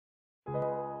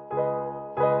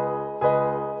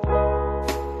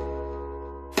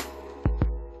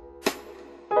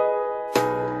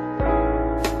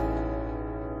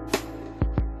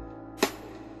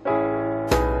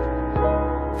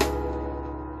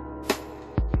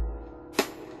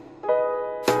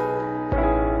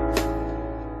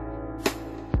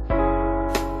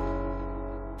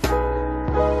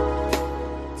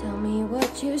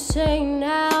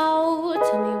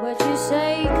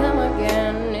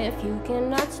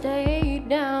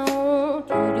down.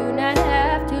 You do not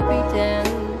have to pretend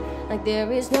like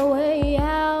there is no way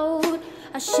out.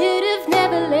 I should have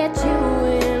never let you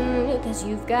in, 'cause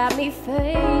you've got me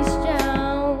face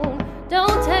down.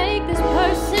 Don't take this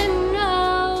personal,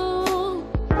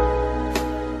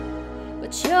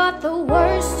 but you're the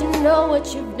worst. You know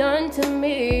what you've done to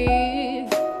me.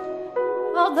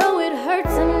 Although it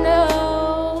hurts, I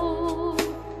know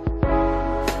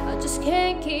I just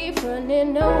can't keep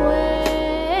running away.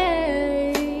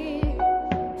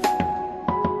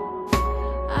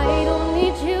 I don't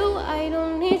need you, I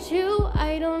don't need you,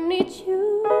 I don't need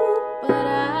you, but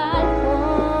I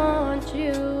want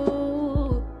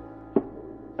you.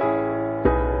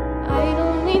 I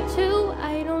don't need to,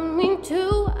 I don't mean to,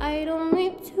 I don't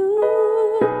mean to,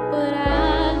 but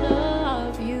I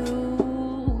love you.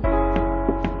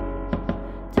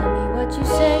 Tell me what you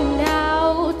say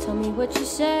now, tell me what you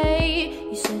say.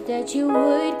 You said that you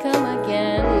would come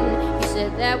again. You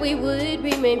said that we would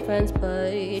remain friends,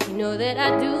 but you know that I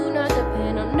do not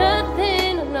depend on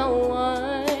nothing or no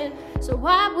one. So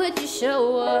why would you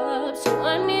show up so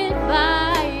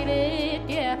uninvited?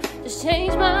 Yeah, just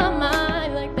change my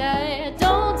mind like that.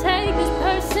 Don't take this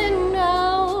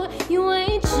personal. You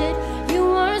ain't shit, you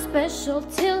weren't special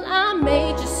till I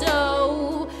made you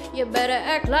so. You better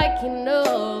act like you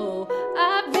know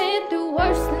I've been through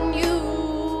worse than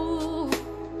you.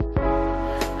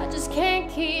 I just can't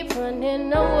keep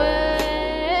running away.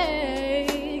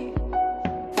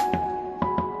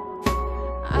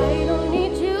 I don't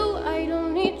need you, I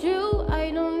don't need you,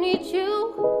 I don't need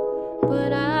you,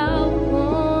 but I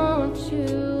want you.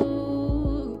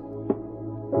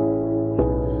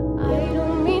 I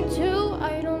don't mean to,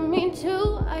 I don't mean to,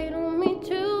 I don't mean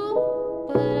to,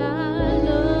 but I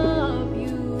love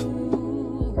you.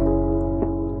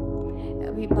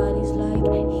 Everybody's like,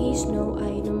 he's no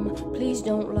item, please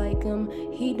don't like him.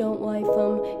 He don't wife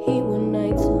him, he one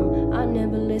nights him. I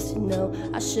never listened, no,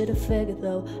 I should've figured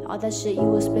though. All that shit you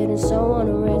was spitting so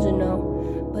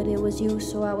unoriginal, but it was you,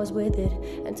 so I was with it.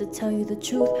 And to tell you the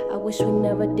truth, I wish we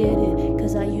never did it,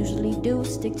 'cause I usually do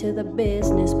stick to the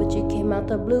business, but you came out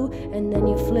the blue and then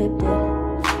you flipped it.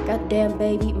 Goddamn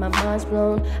baby, my mind's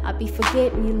blown. I be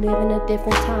forgetting you live in a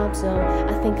different time zone.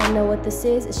 I think I know what this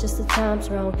is, it's just the time's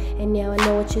wrong. And now I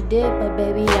know what you did, but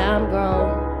baby, I'm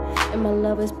grown. And my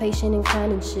love is patient and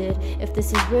kind and shit. If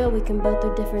this is real, we can build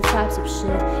through different types of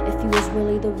shit. If you was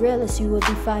really the realest, you would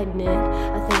be fighting it.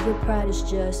 I think your pride is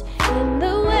just in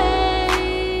the way.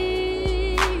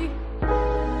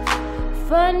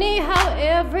 Funny how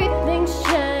everything's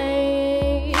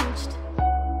changed.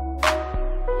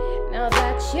 Now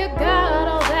that you got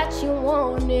all that you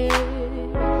wanted,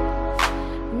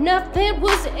 nothing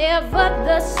was ever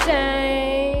the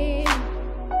same.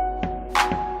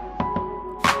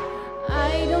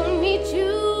 I don't need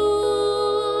you,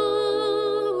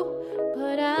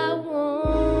 but I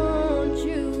want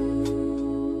you.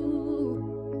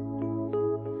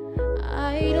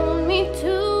 I don't mean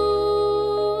to,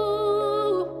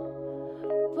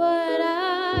 but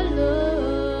I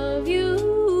love you.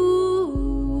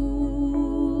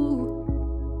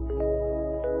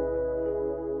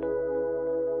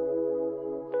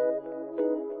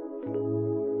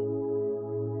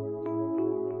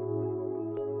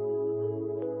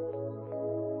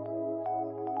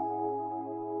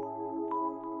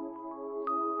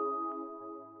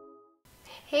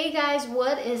 Hey guys,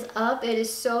 what is up? It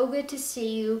is so good to see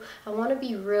you. I want to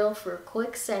be real for a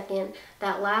quick second.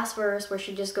 That last verse where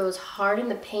she just goes hard in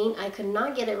the paint, I could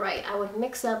not get it right. I would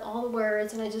mix up all the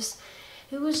words and it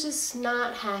was just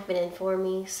not happening for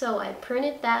me. So I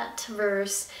printed that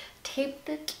verse, taped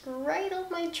it right on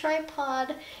my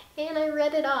tripod, and I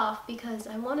read it off because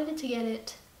I wanted to get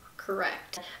it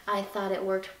correct. I thought it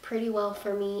worked pretty well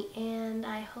for me, and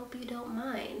I hope you don't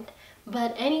mind.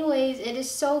 But anyways, it is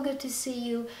so good to see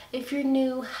you. If you're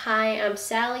new, hi, I'm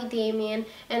Sally Damien,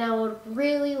 and I would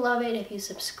really love it if you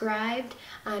subscribed.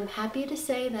 I'm happy to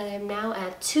say that I'm now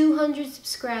at 200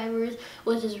 subscribers,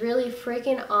 which is really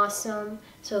freaking awesome.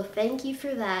 So thank you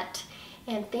for that,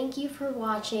 and thank you for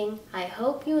watching. I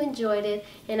hope you enjoyed it,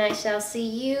 and I shall see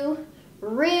you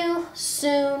real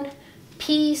soon.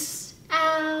 Peace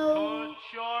out. Put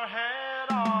your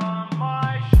head on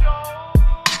my shoulder,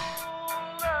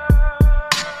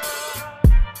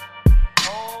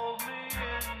 hold me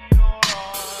in your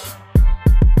arms,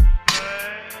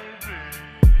 baby,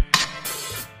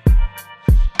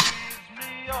 squeeze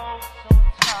me oh so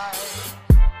tight.